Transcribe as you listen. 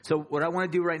So what I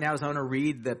want to do right now is I want to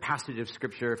read the passage of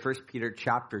Scripture, 1 Peter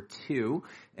chapter 2,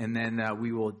 and then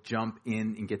we will jump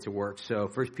in and get to work. So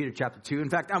 1 Peter chapter 2. In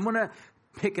fact, I'm going to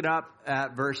pick it up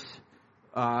at verse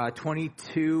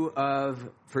 22 of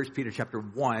 1 Peter chapter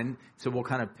 1. So we'll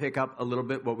kind of pick up a little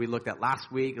bit what we looked at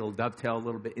last week. It'll dovetail a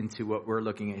little bit into what we're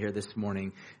looking at here this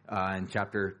morning in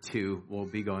chapter 2. We'll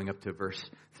be going up to verse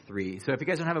 3. So if you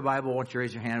guys don't have a Bible, why don't you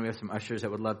raise your hand? We have some ushers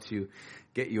that would love to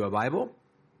get you a Bible.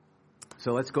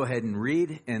 So let's go ahead and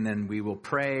read, and then we will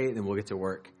pray, and then we'll get to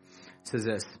work. It says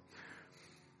this,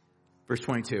 verse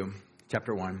 22,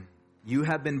 chapter 1. You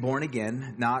have been born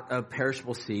again, not of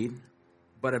perishable seed,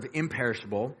 but of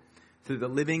imperishable, through the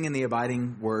living and the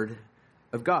abiding word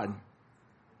of God.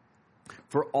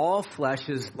 For all flesh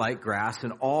is like grass,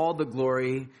 and all the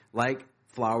glory like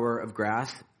flower of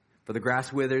grass. For the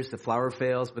grass withers, the flower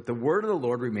fails, but the word of the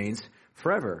Lord remains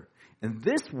forever. And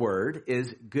this word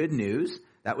is good news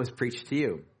that was preached to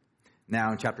you.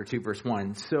 Now in chapter 2, verse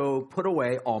 1. So put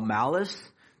away all malice,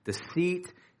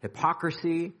 deceit,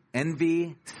 hypocrisy,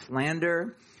 envy,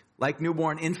 slander. Like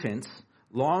newborn infants,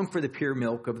 long for the pure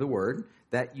milk of the word,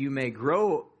 that you may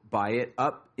grow by it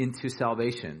up into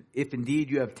salvation, if indeed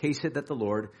you have tasted that the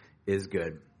Lord is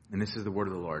good. And this is the word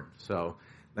of the Lord. So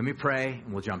let me pray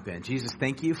and we'll jump in. Jesus,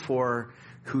 thank you for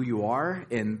who you are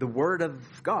and the word of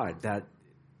God that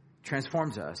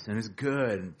transforms us and is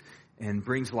good and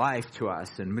brings life to us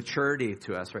and maturity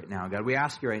to us right now. God, we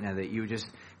ask you right now that you just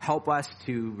help us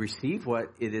to receive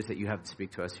what it is that you have to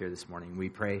speak to us here this morning. We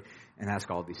pray and ask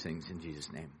all these things in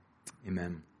Jesus' name.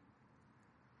 Amen.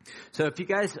 So if you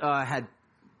guys had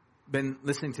been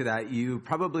listening to that, you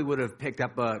probably would have picked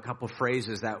up a couple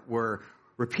phrases that were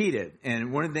repeated.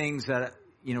 And one of the things that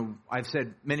I've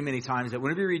said many, many times that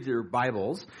whenever you read your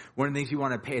Bibles, one of the things you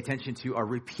want to pay attention to are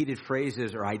repeated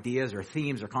phrases or ideas or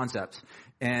themes or concepts.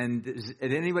 And did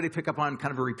anybody pick up on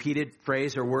kind of a repeated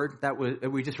phrase or word that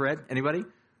we just read? Anybody?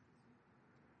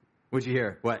 What'd you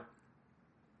hear? What?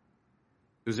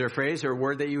 Was there a phrase or a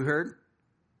word that you heard?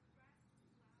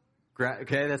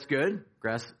 Okay, that's good.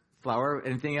 Grass, flower.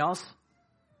 Anything else?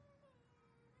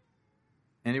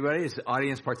 Anybody? It's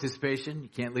audience participation. You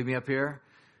can't leave me up here.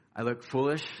 I look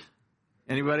foolish.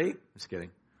 Anybody? Just kidding.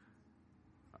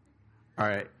 All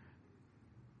right.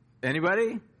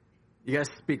 Anybody? You guys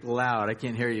speak loud. I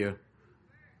can't hear you.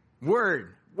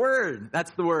 Word.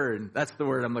 That's the word. That's the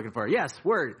word I'm looking for. Yes,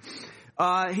 word.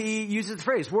 He uses the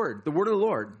phrase word, the word of the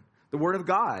Lord, the word of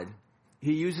God.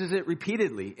 He uses it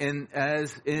repeatedly. And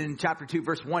as in chapter 2,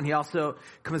 verse 1, he also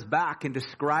comes back and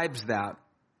describes that.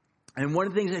 And one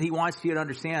of the things that he wants you to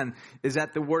understand is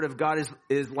that the word of God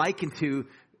is likened to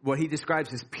what he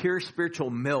describes as pure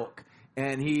spiritual milk.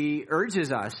 And he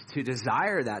urges us to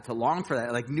desire that, to long for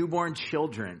that, like newborn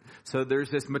children. So there's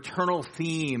this maternal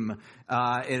theme,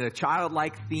 and a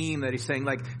childlike theme that he's saying,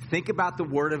 like, think about the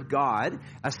word of God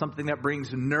as something that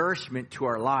brings nourishment to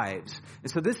our lives. And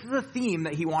so this is a theme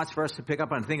that he wants for us to pick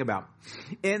up on and think about.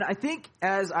 And I think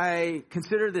as I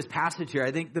consider this passage here,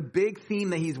 I think the big theme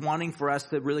that he's wanting for us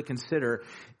to really consider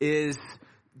is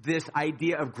this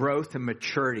idea of growth and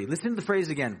maturity. Listen to the phrase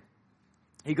again.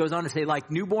 He goes on to say, like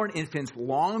newborn infants,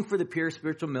 long for the pure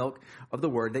spiritual milk of the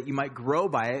word, that you might grow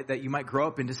by it, that you might grow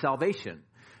up into salvation,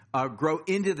 grow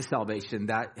into the salvation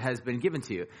that has been given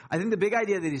to you. I think the big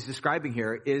idea that he's describing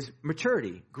here is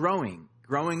maturity, growing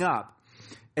up,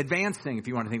 advancing, if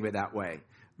you want to think of it that way.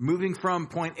 Moving from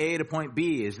point A to point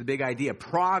B is the big idea.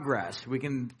 Progress. We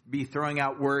can be throwing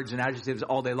out words and adjectives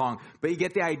all day long, but you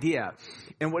get the idea.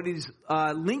 And what he's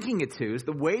linking it to is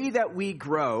the way that we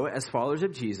grow as followers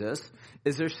of Jesus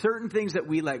is there's certain things that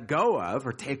we let go of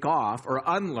or take off or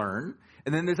unlearn,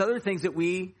 and then there's other things that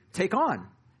we take on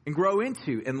and grow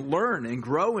into and learn and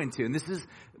grow into. And this is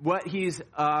what he's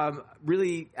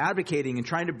really advocating and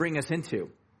trying to bring us into.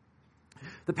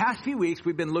 The past few weeks,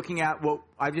 we've been looking at what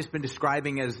I've just been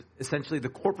describing as essentially the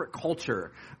corporate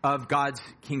culture of God's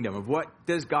kingdom, of what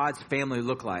does God's family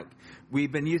look like.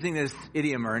 We've been using this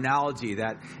idiom or analogy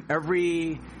that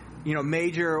every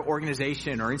major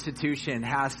organization or institution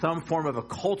has some form of a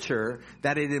culture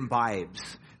that it imbibes.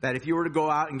 That if you were to go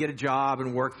out and get a job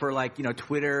and work for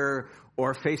Twitter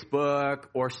or Facebook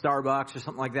or Starbucks or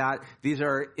something like that. These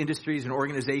are industries and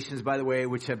organizations, by the way,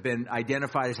 which have been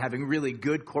identified as having really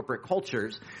good corporate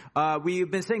cultures.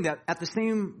 We've been saying that at the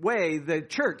same way, the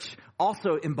church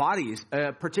also embodies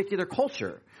a particular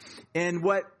culture. And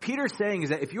what Peter's saying is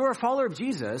that if you're a follower of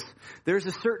Jesus, there's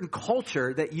a certain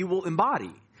culture that you will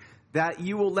embody. That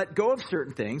you will let go of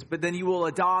certain things, but then you will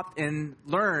adopt and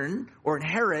learn or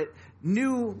inherit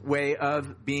new way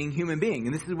of being human being.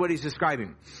 And this is what he's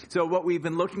describing. So what we've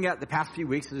been looking at the past few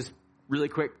weeks is really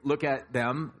quick look at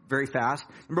them very fast.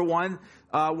 Number one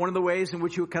of the ways in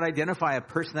which you can identify a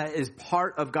person that is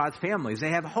part of God's family is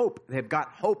they have hope. They've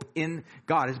got hope in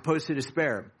God as opposed to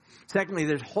despair. Secondly,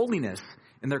 there's holiness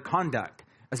in their conduct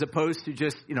as opposed to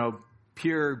just,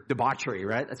 pure debauchery,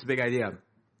 right? That's a big idea.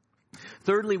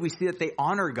 Thirdly, we see that they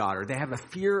honor God, or they have a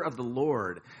fear of the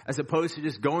Lord, as opposed to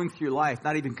just going through life,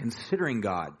 not even considering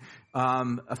God.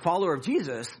 A follower of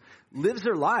Jesus lives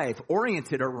their life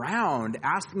oriented around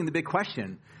asking the big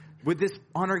question, would this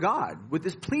honor God? Would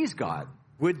this please God?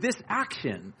 Would this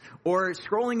action, or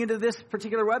scrolling into this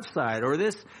particular website, or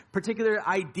this particular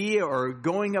idea, or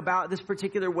going about this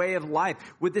particular way of life,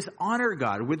 would this honor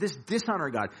God? Would this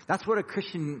dishonor God? That's what a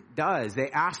Christian does.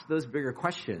 They ask those bigger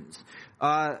questions.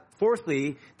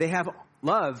 Fourthly, they have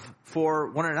love for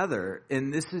one another.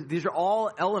 And these are all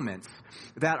elements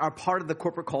that are part of the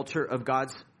corporate culture of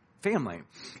God's family.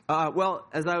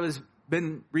 As I was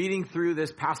been reading through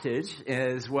this passage,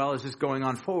 as well as just going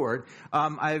on forward,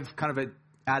 I've kind of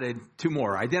added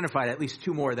identified at least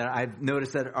two more that I've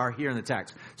noticed that are here in the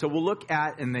text. So we'll look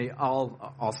at, and they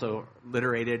all also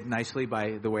alliterated nicely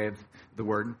by the way of the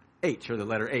word H, or the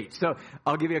letter H. So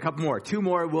I'll give you a couple more. Two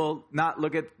more. We'll not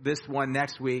look at this one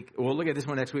next week. We'll look at this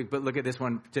one next week, but look at this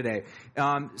one today.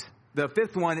 The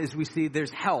fifth one is we see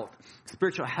there's health,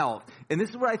 spiritual health. And this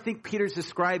is what I think Peter's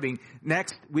describing.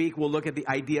 Next week, we'll look at the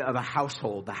idea of a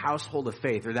household, the household of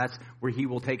faith, or that's where he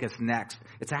will take us next.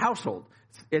 It's a household.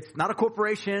 It's not a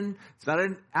corporation. It's not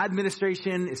an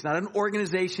administration. It's not an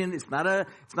organization. It's not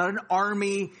an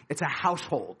army. It's a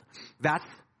household. That's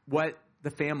what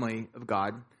the family of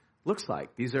God looks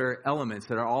like. These are elements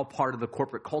that are all part of the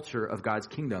corporate culture of God's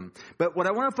kingdom. But what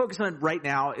I want to focus on right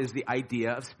now is the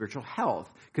idea of spiritual health,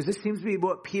 because this seems to be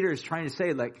what Peter is trying to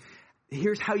say. Like,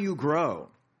 here's how you grow,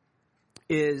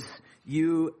 is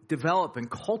you develop and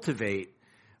cultivate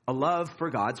a love for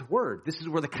God's word. This is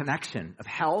where the connection of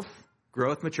health,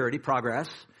 growth, maturity, progress,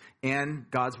 and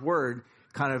God's word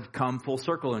kind of come full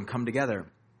circle and come together.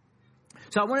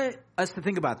 So I want us to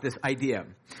think about this idea.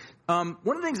 One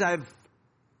of the things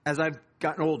as I've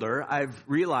gotten older, I've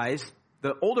realized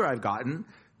the older I've gotten,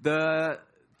 the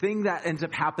thing that ends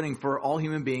up happening for all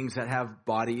human beings that have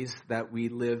bodies that we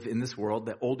live in this world,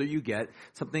 the older you get,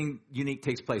 something unique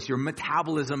takes place. Your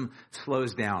metabolism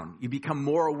slows down. You become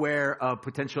more aware of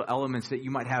potential elements that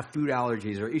you might have, food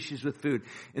allergies or issues with food.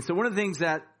 And so one of the things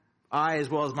that I, as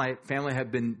well as my family,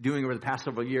 have been doing over the past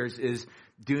several years is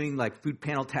doing like food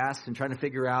panel tests and trying to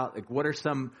figure out like what are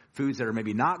some foods that are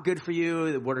maybe not good for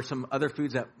you, what are some other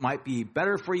foods that might be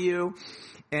better for you.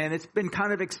 And it's been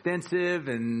kind of extensive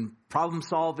and problem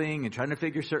solving and trying to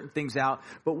figure certain things out.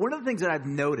 But one of the things that I've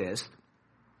noticed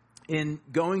in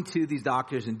going to these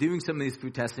doctors and doing some of these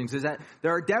food testings is that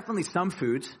there are definitely some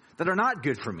foods that are not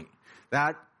good for me,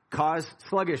 that cause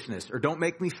sluggishness or don't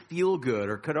make me feel good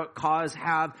or could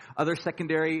have other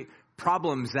secondary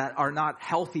problems that are not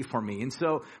healthy for me. And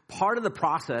so part of the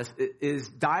process is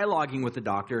dialoguing with the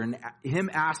doctor and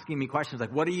him asking me questions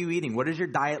like, what are you eating? What does your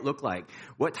diet look like?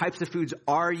 What types of foods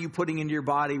are you putting into your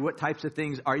body? What types of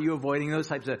things are you avoiding? Those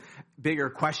types of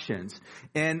bigger questions.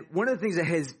 And one of the things that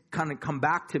has kind of come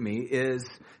back to me is,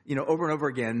 over and over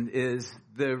again, is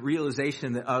the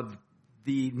realization of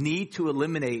the need to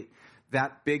eliminate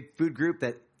that big food group,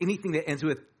 that anything that ends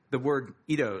with the word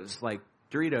Eatos, like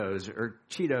Doritos or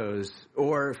Cheetos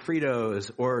or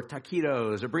Fritos or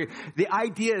taquitos or burritos. The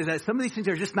idea is that some of these things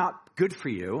are just not good for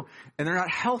you and they're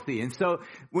not healthy. And so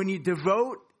when you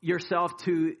devote yourself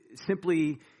to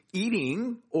simply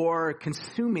eating or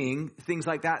consuming things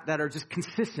like that are just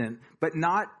consistent but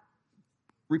not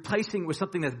replacing with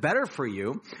something that's better for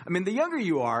you. I mean, the younger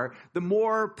you are, the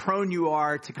more prone you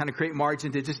are to kind of create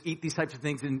margin to just eat these types of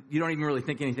things and you don't even really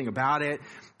think anything about it.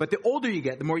 But the older you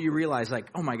get, the more you realize like,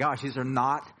 oh my gosh, these are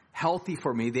not healthy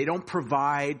for me. They don't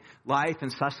provide life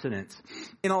and sustenance.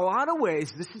 In a lot of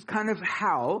ways, this is kind of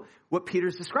what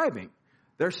Peter's describing.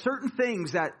 There are certain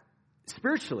things that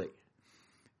spiritually,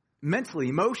 mentally,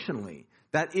 emotionally,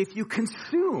 that if you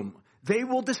consume, they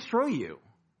will destroy you.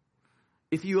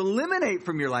 If you eliminate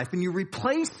from your life and you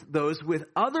replace those with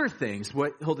other things,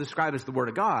 what he'll describe as the Word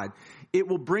of God, it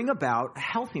will bring about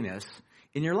healthiness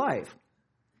in your life.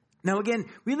 Now, again,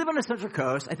 we live on the Central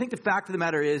Coast. I think the fact of the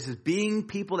matter is being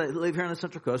people that live here on the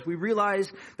Central Coast, we realize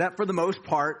that for the most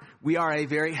part, we are a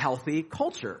very healthy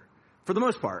culture. For the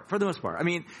most part. I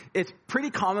mean, it's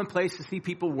pretty commonplace to see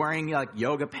people wearing like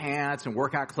yoga pants and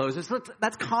workout clothes.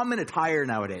 That's common attire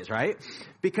nowadays, right?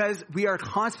 Because we are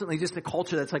constantly just a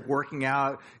culture that's like working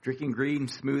out, drinking green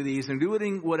smoothies and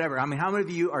doing whatever. I mean, how many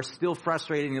of you are still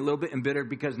frustrated and a little bit embittered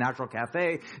because Natural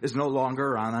Cafe is no longer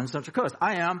around on the Central Coast?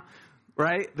 I am.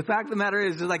 right? The fact of the matter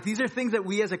is like, these are things that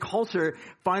we as a culture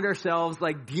find ourselves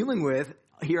like dealing with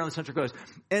here on the Central Coast.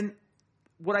 And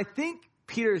what I think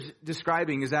Peter's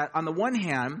describing is that on the one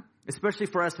hand, especially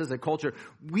for us as a culture,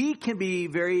 we can be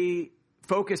very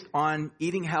focused on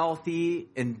eating healthy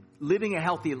and living a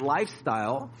healthy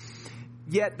lifestyle.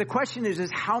 Yet the question is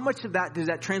how much of that does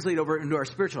that translate over into our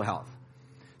spiritual health?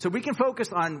 So we can focus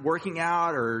on working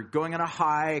out or going on a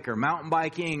hike or mountain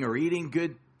biking or eating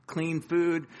good, clean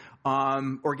food,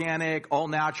 organic, all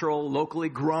natural, locally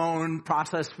grown,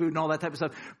 processed food and all that type of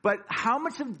stuff. But how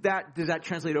much of that does that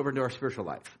translate over into our spiritual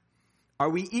life? Are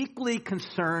we equally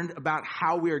concerned about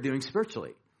how we are doing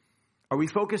spiritually? Are we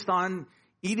focused on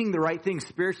eating the right things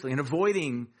spiritually and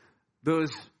avoiding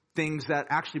those things that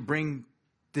actually bring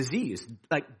disease?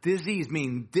 Like disease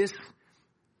meaning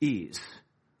dis-ease.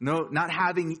 No, not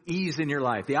having ease in your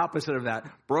life. The opposite of that.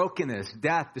 Brokenness,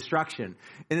 death, destruction.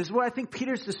 And this is what I think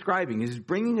Peter's describing, is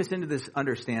bringing us into this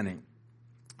understanding.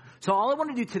 So all I want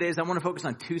to do today is I want to focus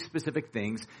on two specific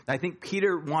things that I think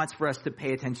Peter wants for us to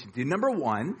pay attention to. Number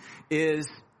one is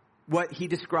what he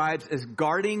describes as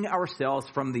guarding ourselves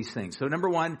from these things. So number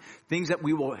one, things that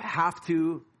we will have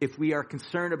to, if we are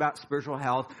concerned about spiritual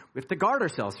health, we have to guard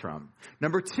ourselves from.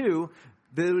 Number two,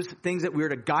 those things that we are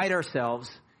to guide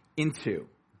ourselves into.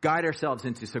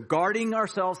 So guarding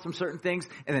ourselves from certain things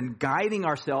and then guiding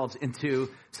ourselves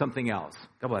into something else.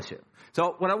 God bless you.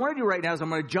 So what I want to do right now is I'm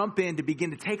going to jump in to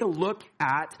begin to take a look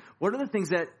at what are the things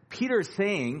that Peter is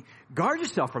saying. Guard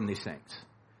yourself from these things.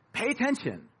 Pay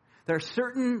attention. There are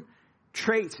certain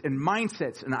traits and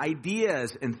mindsets and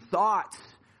ideas and thoughts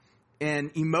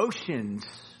and emotions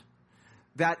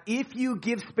that if you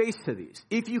give space to these,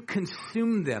 if you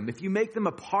consume them, if you make them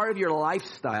a part of your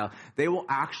lifestyle, they will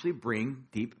actually bring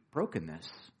deep brokenness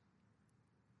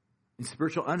and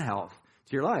spiritual unhealth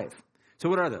to your life. So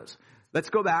what are those? Let's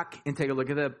go back and take a look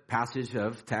at the passage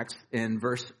of text in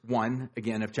verse 1,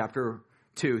 again, of chapter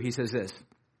 2. He says this.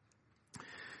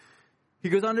 He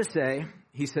goes on to say,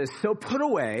 he says, so put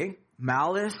away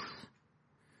malice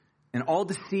and all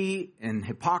deceit and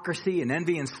hypocrisy and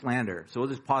envy and slander. So we'll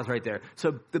just pause right there.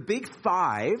 So the big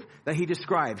five that he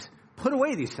describes, put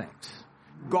away these things.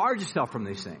 Guard yourself from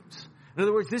these things. In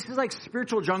other words, this is like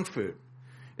spiritual junk food.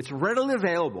 It's readily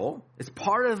available. It's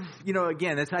part of,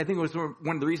 again, that's, I think was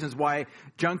one of the reasons why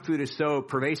junk food is so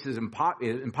pervasive and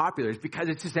popular is because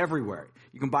it's just everywhere.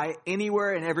 You can buy it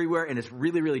anywhere and everywhere, and it's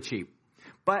really, really cheap.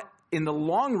 But in the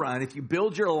long run, if you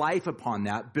build your life upon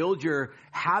that, build your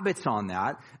habits on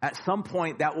that, at some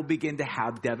point that will begin to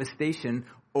have devastation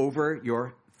over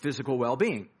your physical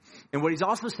well-being. And what he's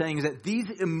also saying is that these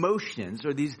emotions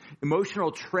or these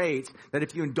emotional traits, that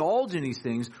if you indulge in these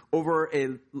things over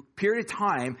a period of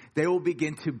time, they will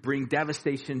begin to bring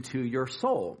devastation to your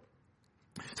soul.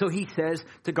 So he says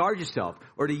to guard yourself,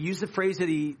 or to use the phrase that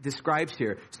he describes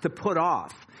here, is to put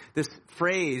off. This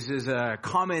phrase is a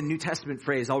common New Testament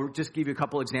phrase. I'll just give you a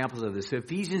couple examples of this. So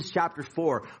Ephesians chapter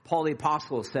 4, Paul the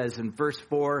Apostle says in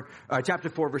chapter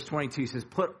 4, verse 22, he says,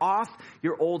 put off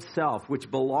your old self,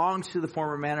 which belongs to the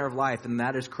former manner of life, and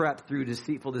that is corrupt through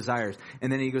deceitful desires.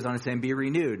 And then he goes on to say, and be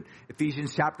renewed.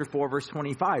 Ephesians chapter 4, verse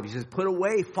 25, he says, put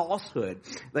away falsehood.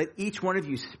 Let each one of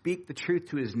you speak the truth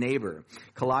to his neighbor.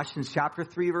 Colossians chapter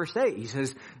 3, verse 8, he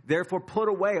says, therefore put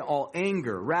away all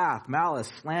anger, wrath, malice,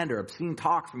 slander, obscene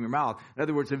talk from your mouth. In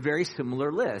other words, a very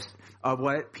similar list of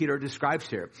what Peter describes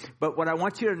here. But what I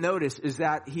want you to notice is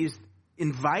that he's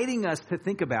inviting us to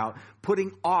think about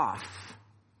putting off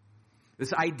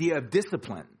this idea of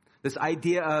discipline, this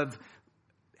idea of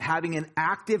having an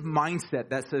active mindset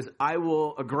that says, I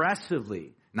will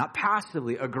aggressively, not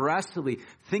passively, aggressively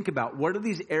think about what are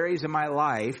these areas in my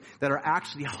life that are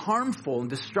actually harmful and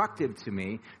destructive to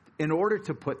me in order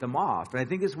to put them off. And I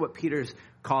think this is what Peter's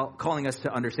calling us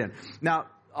to understand. Now,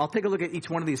 I'll take a look at each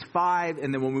one of these five,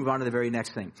 and then we'll move on to the very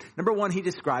next thing. Number one, he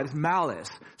describes malice.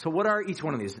 So what are each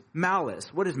one of these?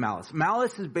 Malice. What is malice?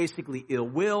 Malice is basically ill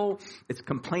will. It's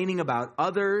complaining about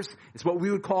others. It's what we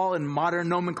would call in modern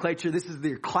nomenclature, this is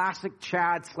the classic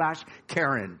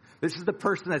Chad/Karen. This is the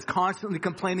person that's constantly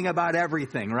complaining about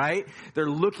everything, right? They're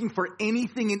looking for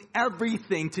anything and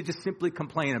everything to just simply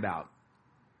complain about.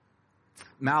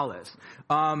 Malice.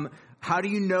 How do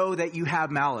you know that you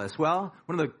have malice? Well,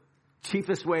 one of the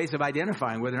chiefest ways of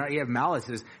identifying whether or not you have malice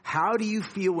is how do you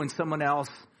feel when someone else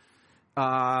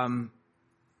something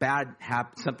bad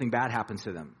happens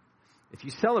to them? If you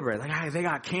celebrate, like, hey, they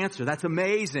got cancer, that's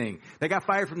amazing. They got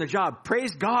fired from their job.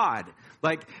 Praise God.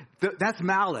 Like, that's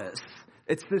malice.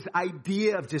 It's this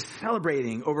idea of just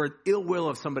celebrating over ill will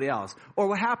of somebody else. Or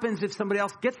what happens if somebody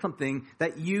else gets something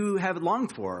that you have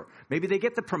longed for? Maybe they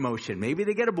get the promotion. Maybe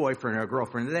they get a boyfriend or a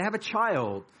girlfriend. They have a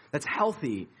child that's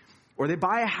healthy. Or they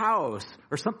buy a house.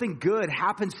 Or something good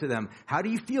happens to them. How do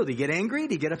you feel? Do you get angry?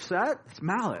 Do you get upset? It's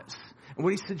malice. And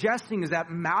what he's suggesting is that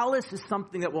malice is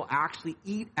something that will actually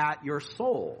eat at your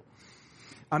soul.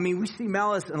 I mean, we see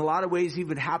malice in a lot of ways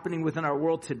even happening within our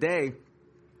world today,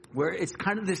 where it's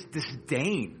kind of this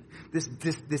disdain, this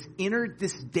inner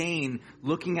disdain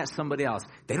looking at somebody else.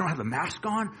 They don't have a mask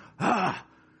on?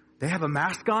 They have a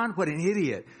mask on? What an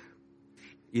idiot.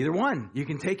 Either one. You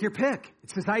can take your pick.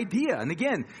 It's this idea. And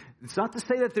again, it's not to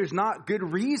say that there's not good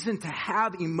reason to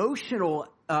have emotional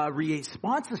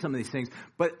response to some of these things,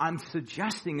 but I'm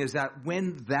suggesting is that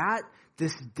when that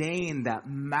disdain, that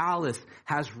malice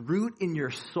has root in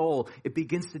your soul, it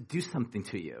begins to do something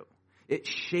to you. It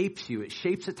shapes you. It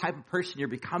shapes the type of person you're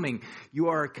becoming. You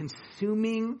are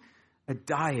consuming a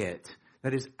diet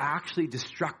that is actually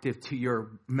destructive to your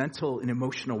mental and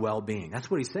emotional well-being. That's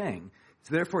what he's saying.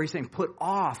 So therefore he's saying, put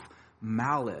off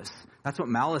malice. That's what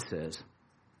malice is.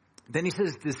 Then he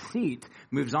says deceit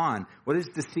moves on. What is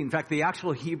deceit? In fact, the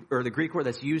actual Hebrew, or the Greek word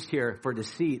that's used here for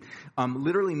deceit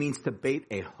literally means to bait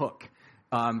a hook.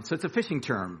 So it's a fishing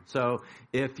term. So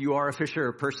if you are a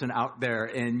fisher person out there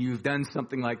and you've done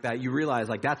something like that, you realize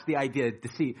like that's the idea of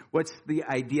deceit. What's the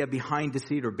idea behind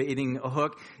deceit or baiting a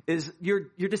hook is you're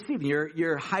deceiving.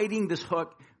 You're hiding this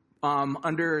hook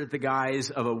under the guise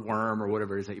of a worm or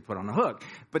whatever it is that you put on a hook.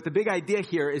 But the big idea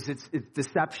here is it's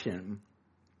deception.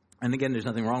 And again, there's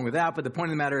nothing wrong with that, but the point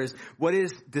of the matter is, what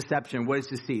is deception? What is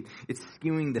deceit? It's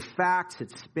skewing the facts,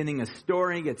 it's spinning a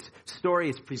story,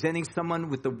 it's presenting someone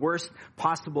with the worst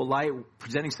possible light,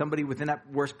 presenting somebody within that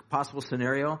worst possible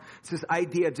scenario. It's this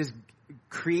idea of just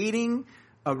creating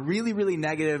a really, really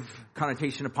negative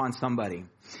connotation upon somebody.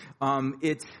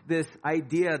 It's this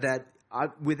idea that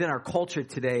within our culture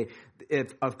today,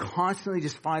 of constantly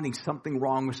just finding something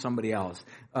wrong with somebody else,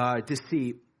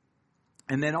 deceit.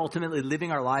 And then ultimately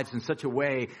living our lives in such a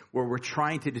way where we're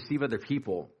trying to deceive other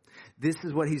people. This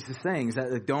is what he's saying, is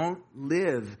that don't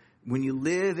live, when you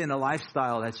live in a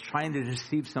lifestyle that's trying to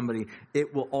deceive somebody,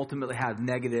 it will ultimately have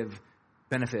negative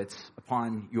benefits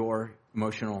upon your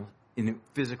emotional,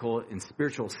 physical, and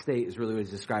spiritual state is really what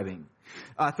he's describing.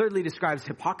 Thirdly, describes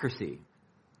hypocrisy.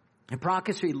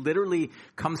 Hypocrisy literally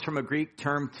comes from a Greek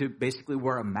term to basically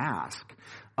wear a mask.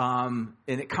 And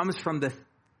it comes from the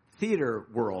theater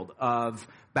world of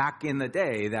back in the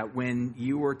day, that when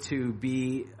you were to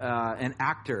be an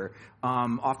actor,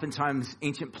 oftentimes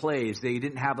ancient plays, they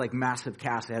didn't have like massive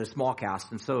casts, they had a small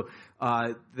cast. And so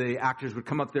the actors would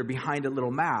come up there behind a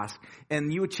little mask,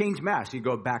 and you would change masks. You'd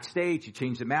go backstage, you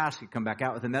change the mask, you'd come back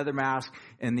out with another mask,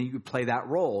 and then you would play that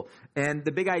role. And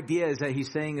the big idea is that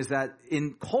he's saying is that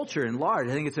in culture, in large,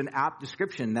 I think it's an apt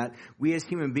description that we as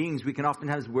human beings, we can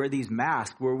oftentimes wear these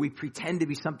masks where we pretend to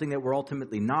be something that we're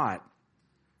ultimately not.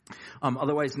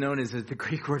 Otherwise known as the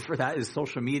Greek word for that is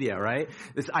social media, right?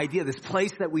 This idea, this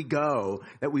place that we go,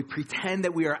 that we pretend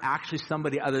that we are actually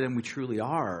somebody other than we truly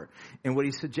are. And what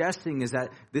he's suggesting is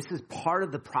that this is part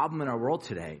of the problem in our world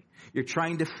today. You're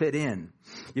trying to fit in.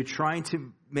 You're trying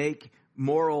to make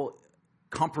moral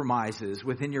compromises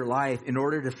within your life in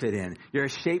order to fit in. You're a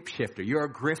shapeshifter. You're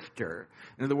a grifter.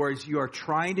 In other words, you are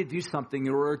trying to do something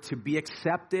in order to be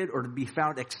accepted or to be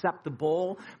found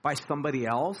acceptable by somebody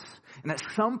else. And at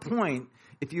some point,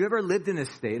 if you ever lived in this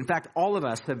state, in fact, all of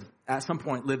us have at some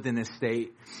point lived in this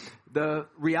state, the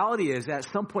reality is at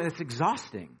some point it's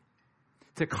exhausting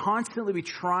to constantly be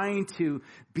trying to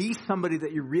be somebody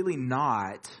that you're really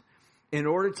not, in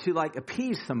order to like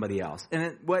appease somebody else.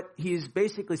 And what he's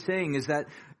basically saying is that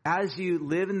as you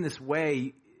live in this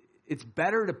way, it's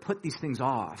better to put these things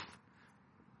off,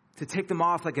 to take them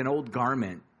off like an old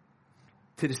garment,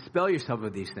 to dispel yourself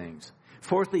of these things.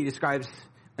 Fourthly, he describes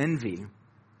envy. And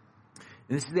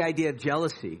this is the idea of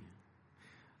jealousy.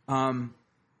 As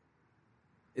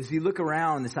you look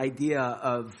around, this idea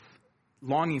of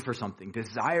longing for something,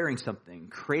 desiring something,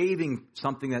 craving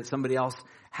something that somebody else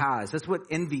has. That's what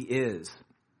envy is.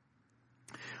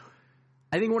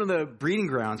 I think one of the breeding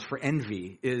grounds for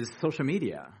envy is social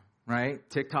media, right?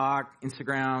 TikTok,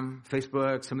 Instagram,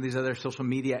 Facebook, some of these other social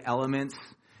media elements.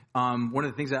 One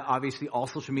of the things that obviously all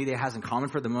social media has in common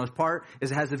for the most part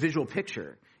is it has a visual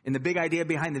picture. And the big idea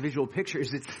behind the visual picture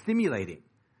is it's stimulating.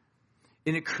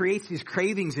 And it creates these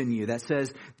cravings in you that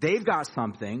says they've got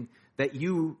something that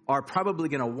you are probably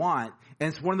going to want. And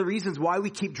it's one of the reasons why we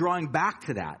keep drawing back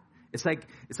to that. It's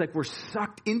like we're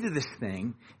sucked into this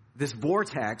thing, this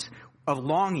vortex of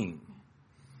longing.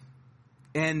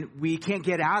 And we can't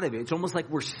get out of it. It's almost like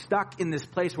we're stuck in this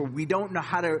place where we don't know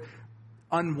how to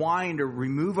unwind or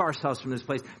remove ourselves from this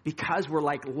place because we're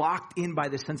like locked in by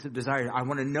the sense of desire. I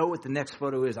want to know what the next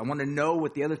photo is. I want to know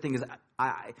what the other thing is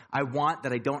I want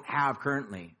that I don't have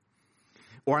currently.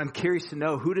 Or I'm curious to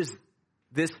know, who does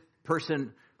this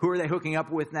person, who are they hooking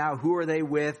up with now? Who are they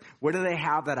with? What do they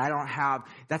have that I don't have?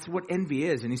 That's what envy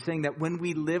is. And he's saying that when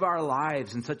we live our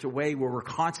lives in such a way where we're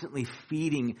constantly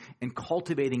feeding and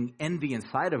cultivating envy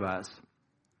inside of us,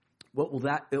 what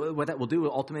that will do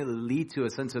will ultimately lead to a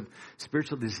sense of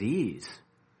spiritual disease.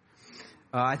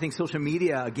 I think social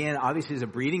media, again, obviously is a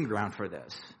breeding ground for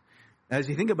this. As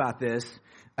you think about this,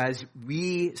 as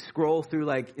we scroll through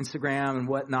like Instagram and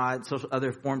whatnot,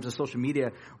 other forms of social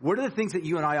media, what are the things that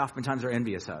you and I oftentimes are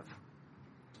envious of?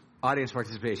 Audience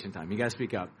participation time. You got to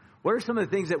speak up. What are some of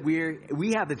the things that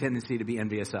we have the tendency to be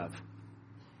envious of?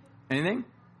 Anything?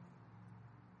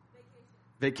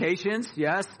 Vacations,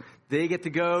 yes. They get to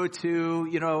go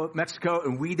to, Mexico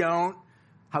and we don't.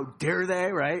 How dare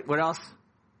they, right? What else?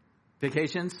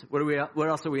 Vacations. What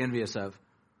else are we envious of?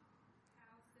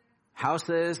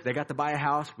 Houses. They got to buy a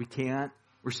house. We can't.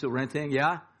 We're still renting.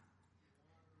 Yeah?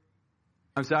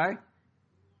 I'm sorry?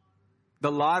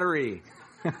 The lottery.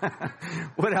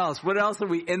 What else? What else are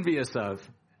we envious of?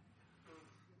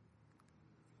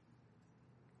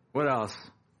 What else?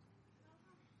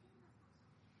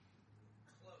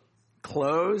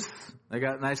 Clothes. They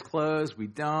got nice clothes. We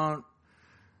don't.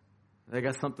 They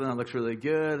got something that looks really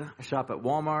good. I shop at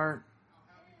Walmart.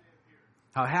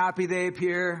 How happy they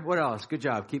appear. What else? Good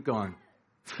job. Keep going.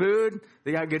 Food.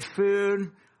 They got good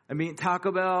food. I mean,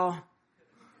 Taco Bell.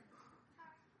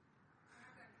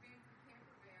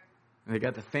 They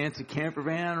got the fancy camper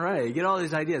van. Right. You get all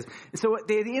these ideas. And so at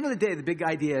the end of the day, the big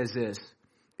idea is this,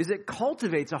 is it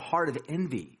cultivates a heart of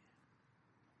envy.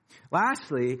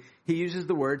 Lastly, he uses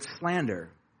the word slander.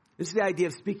 This is the idea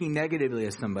of speaking negatively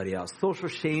of somebody else. Social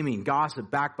shaming,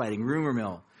 gossip, backbiting, rumor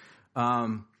mill.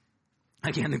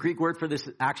 Again, the Greek word for this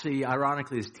actually,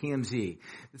 ironically, is TMZ.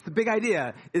 It's the big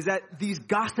idea is that these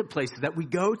gossip places that we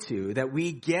go to, that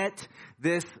we get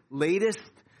this latest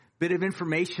bit of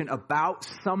information about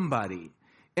somebody.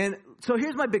 And so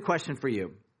here's my big question for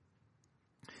you.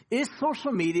 Is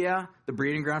social media the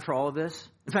breeding ground for all of this?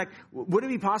 In fact, would it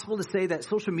be possible to say that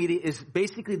social media is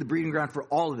basically the breeding ground for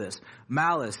all of this?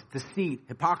 Malice, deceit,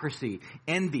 hypocrisy,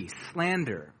 envy,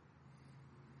 slander.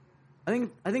 I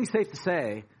think it's safe to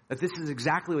say that this is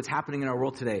exactly what's happening in our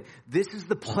world today. This is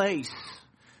the place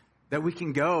that we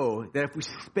can go, that if we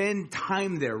spend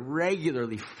time there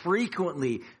regularly,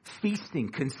 frequently, feasting,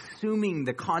 consuming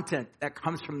the content that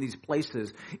comes from these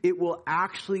places, it will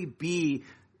actually be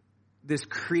this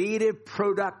creative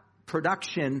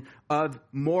production of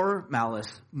more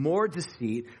malice, more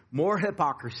deceit, more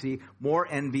hypocrisy, more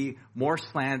envy, more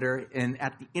slander, and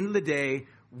at the end of the day,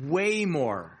 way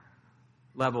more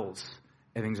levels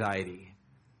of anxiety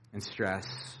and stress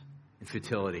and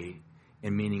futility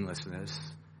and meaninglessness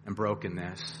and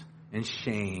brokenness and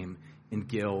shame and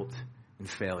guilt and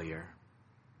failure.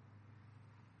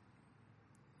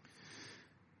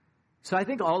 So I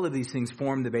think all of these things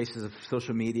form the basis of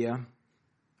social media.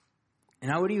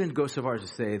 And I would even go so far as to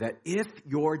say that if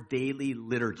your daily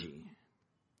liturgy,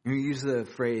 and you use the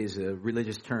phrase, a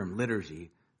religious term,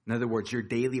 liturgy, in other words, your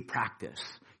daily practice,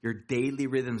 your daily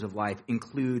rhythms of life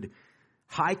include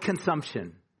high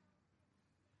consumption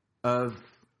of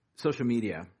social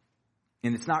media,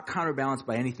 and it's not counterbalanced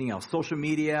by anything else. Social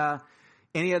media,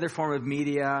 any other form of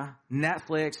media,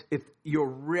 Netflix, if your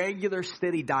regular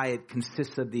steady diet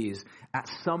consists of these, at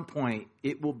some point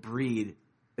it will breed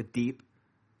a deep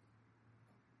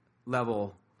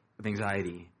level of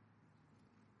anxiety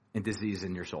and disease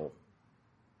in your soul.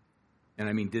 And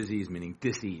I mean disease meaning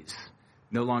disease,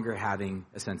 no longer having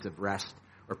a sense of rest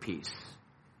or peace.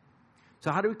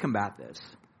 So how do we combat this?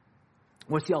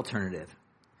 What's the alternative?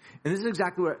 And this is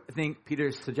exactly what I think Peter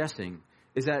is suggesting,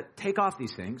 is that take off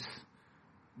these things,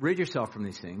 rid yourself from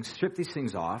these things, strip these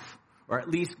things off, or at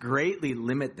least greatly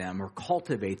limit them or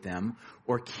cultivate them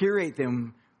or curate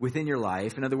them within your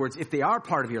life. In other words, if they are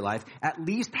part of your life, at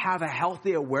least have a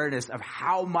healthy awareness of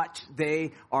how much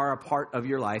they are a part of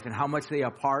your life and how much they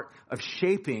are part of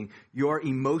shaping your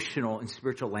emotional and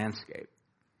spiritual landscape.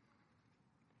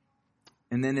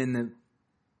 And then in the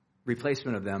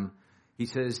replacement of them, he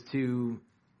says to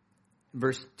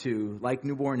verse 2, like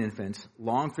newborn infants,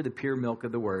 long for the pure milk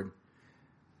of the word.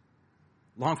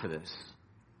 Long for this,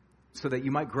 so that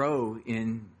you might grow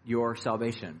in your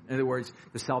salvation. In other words,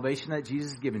 the salvation that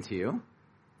Jesus has given to you,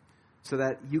 so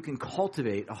that you can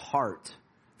cultivate a heart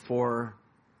for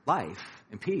life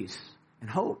and peace and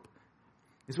hope.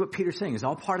 is what Peter's saying. It's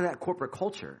all part of that corporate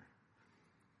culture.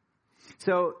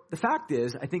 So the fact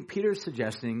is, I think Peter's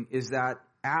suggesting is that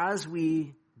as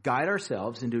we guide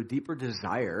ourselves into a deeper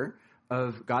desire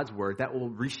of God's word, that will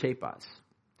reshape us.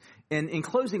 And in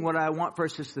closing, what I want for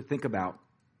us just to think about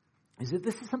is that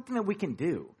this is something that we can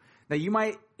do. Now, you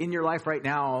might, in your life right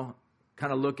now,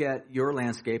 kind of look at your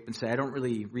landscape and say, I don't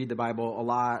really read the Bible a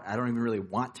lot. I don't even really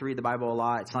want to read the Bible a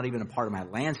lot. It's not even a part of my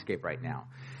landscape right now.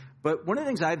 But one of the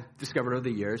things I've discovered over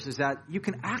the years is that you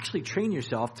can actually train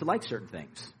yourself to like certain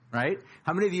things, right?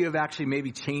 How many of you have actually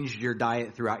maybe changed your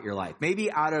diet throughout your life?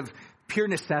 Maybe out of pure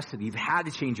necessity, you've had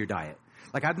to change your diet.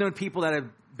 Like I've known people that have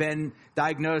been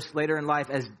diagnosed later in life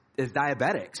as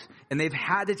diabetics, and they've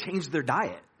had to change their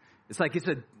diet. It's like it's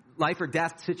a life or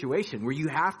death situation where you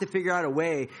have to figure out a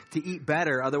way to eat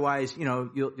better. Otherwise,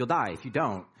 you'll die if you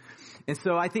don't. And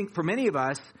so I think for many of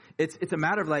us, it's a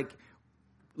matter of like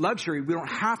luxury. We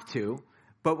don't have to.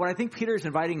 But what I think Peter is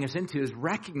inviting us into is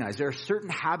recognize there are certain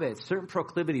habits, certain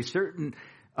proclivities, certain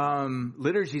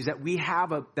liturgies that we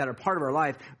have that are part of our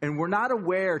life, and we're not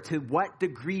aware to what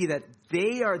degree that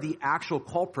they are the actual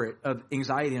culprit of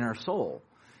anxiety in our soul.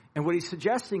 And what he's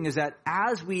suggesting is that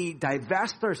as we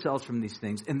divest ourselves from these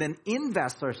things and then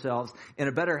invest ourselves in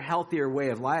a better, healthier way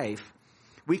of life,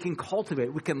 we can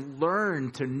cultivate, we can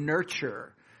learn to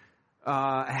nurture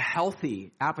a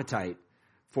healthy appetite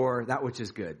for that which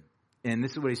is good. And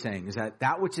this is what he's saying, is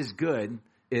that which is good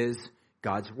is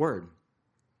God's word.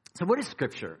 So what is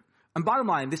Scripture? And bottom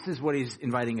line, this is what he's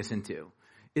inviting us into,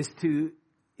 is to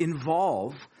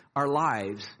involve our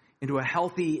lives into a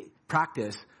healthy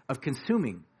practice of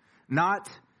consuming, not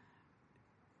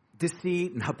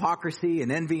deceit and hypocrisy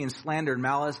and envy and slander and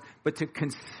malice, but to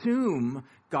consume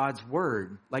God's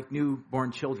word like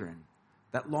newborn children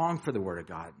that long for the word of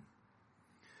God.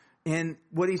 And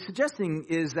what he's suggesting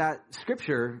is that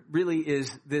Scripture really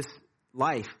is this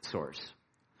life source.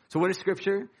 So what is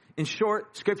Scripture? In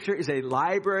short, Scripture is a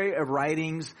library of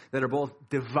writings that are both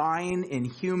divine and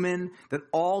human, that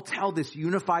all tell this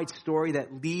unified story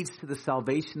that leads to the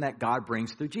salvation that God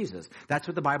brings through Jesus. That's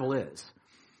what the Bible is.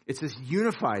 It's this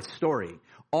unified story,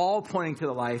 all pointing to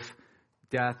the life,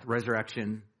 death,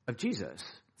 resurrection of Jesus.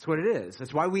 That's what it is.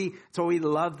 That's why we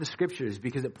love the Scriptures,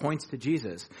 because it points to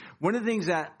Jesus. One of the things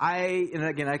that and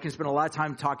again, I can spend a lot of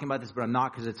time talking about this, but I'm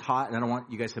not, because it's hot and I don't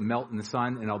want you guys to melt in the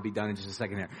sun, and I'll be done in just a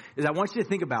second here. Is I want you to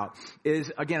think about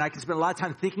again, I can spend a lot of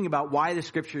time thinking about why the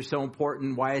Scripture is so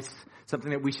important, why it's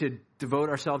something that we should devote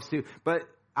ourselves to. But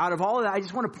out of all of that, I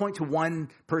just want to point to one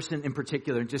person in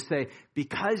particular and just say,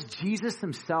 because Jesus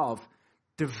himself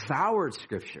devoured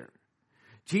Scripture.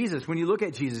 Jesus, when you look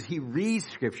at Jesus, he reads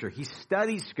Scripture, he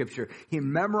studies Scripture, he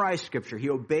memorized Scripture, he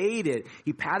obeyed it,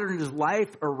 he patterned his life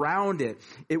around it.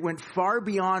 It went far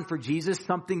beyond for Jesus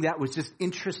something that was just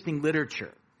interesting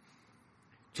literature.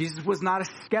 Jesus was not a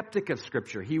skeptic of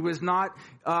Scripture. He was not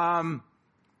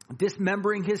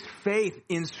dismembering his faith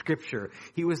in Scripture.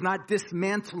 He was not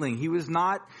dismantling. He was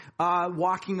not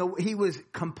walking away. He was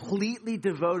completely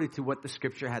devoted to what the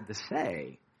Scripture had to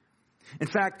say. In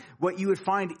fact, what you would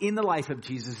find in the life of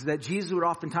Jesus is that Jesus would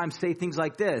oftentimes say things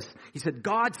like this. He said,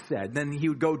 God said, then he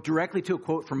would go directly to a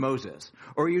quote from Moses.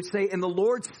 Or he would say, and the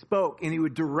Lord spoke, and he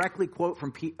would directly quote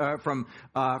from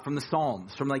the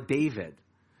Psalms, from like David.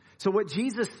 So what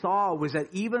Jesus saw was that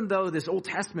even though this Old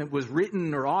Testament was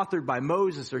written or authored by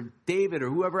Moses or David or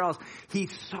whoever else, he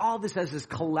saw this as this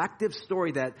collective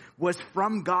story that was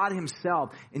from God himself,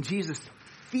 and Jesus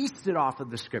feasted off of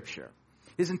the Scripture.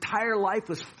 His entire life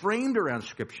was framed around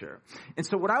Scripture. And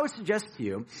so what I would suggest to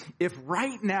you, if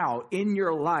right now in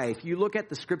your life you look at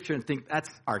the Scripture and think that's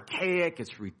archaic,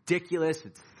 it's ridiculous,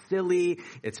 it's silly,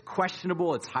 it's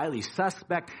questionable, it's highly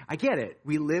suspect, I get it.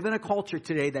 We live in a culture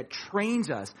today that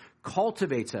trains us,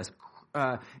 cultivates us,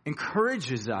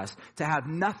 encourages us to have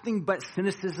nothing but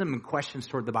cynicism and questions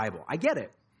toward the Bible. I get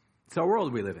it. It's our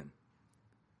world we live in.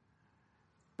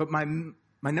 But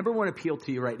my number one appeal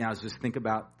to you right now is just think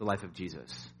about the life of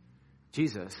Jesus.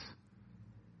 Jesus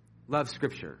loved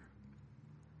Scripture,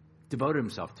 devoted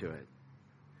himself to it.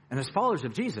 And as followers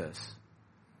of Jesus,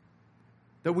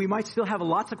 though we might still have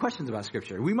lots of questions about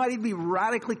Scripture, we might even be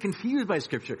radically confused by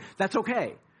Scripture, that's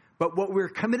okay. But what we're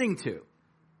committing to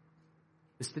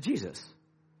is to Jesus.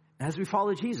 And as we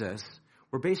follow Jesus,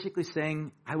 we're basically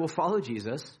saying, I will follow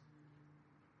Jesus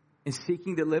in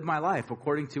seeking to live my life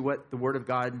according to what the Word of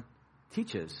God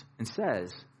teaches and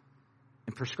says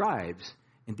and prescribes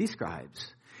and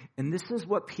describes. And this is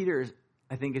what Peter,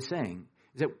 I think, is saying,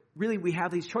 is that really we have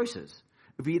these choices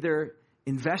of either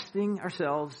investing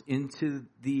ourselves into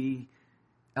the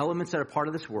elements that are part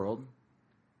of this world,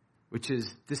 which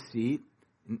is deceit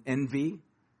and envy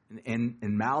and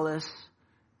malice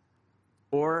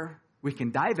or we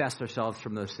can divest ourselves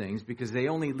from those things because they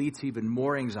only lead to even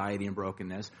more anxiety and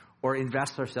brokenness, or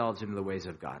invest ourselves into the ways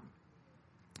of God.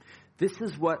 This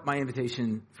is what my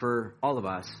invitation for all of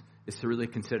us is to really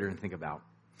consider and think about.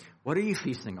 What are you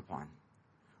feasting upon?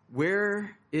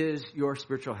 Where is your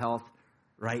spiritual health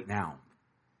right now?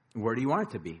 Where do you want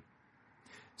it to be?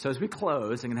 So as we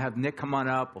close, I'm going to have Nick come on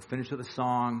up. We'll finish with a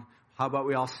song. How about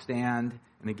we all stand?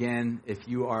 And again, if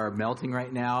you are melting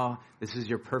right now, this is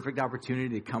your perfect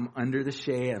opportunity to come under the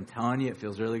shade. I'm telling you, it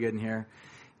feels really good in here.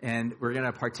 And we're going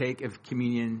to partake of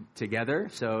communion together.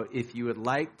 So if you would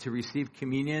like to receive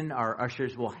communion, our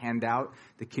ushers will hand out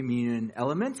the communion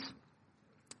elements.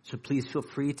 So please feel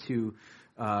free to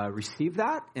receive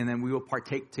that. And then we will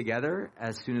partake together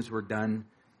as soon as we're done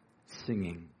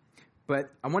singing.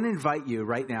 But I want to invite you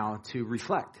right now to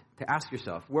reflect, to ask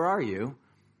yourself, where are you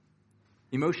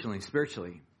emotionally,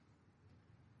 spiritually?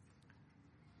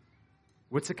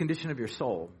 What's the condition of your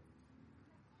soul?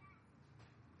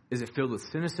 Is it filled with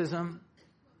cynicism,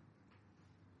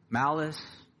 malice,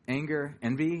 anger,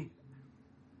 envy,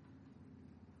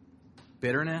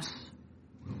 bitterness?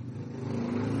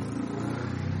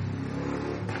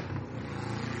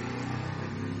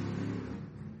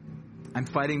 I'm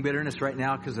fighting bitterness right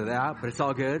now because of that, but it's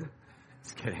all good.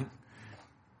 Just kidding.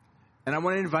 And I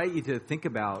want to invite you to think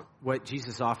about what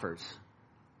Jesus offers.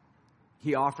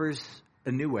 He offers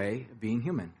a new way of being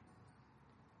human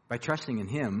by trusting in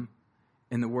him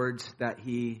in the words that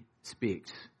he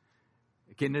speaks.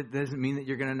 Again, it doesn't mean that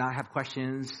you're going to not have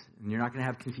questions and you're not going to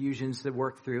have confusions to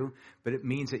work through, but it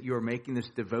means that you are making this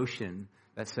devotion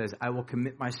that says, I will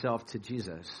commit myself to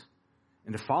Jesus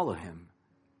and to follow him.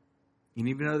 And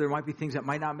even though there might be things that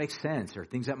might not make sense or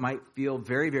things that might feel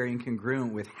very, very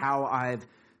incongruent with how I've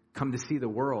come to see the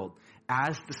world,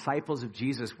 as disciples of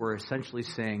Jesus, we're essentially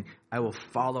saying, I will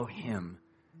follow him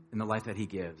in the life that he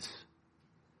gives.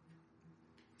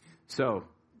 So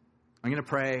I'm going to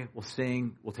pray, we'll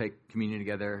sing, we'll take communion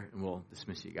together, and we'll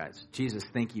dismiss you guys. Jesus,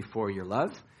 thank you for your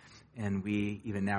love, and we even now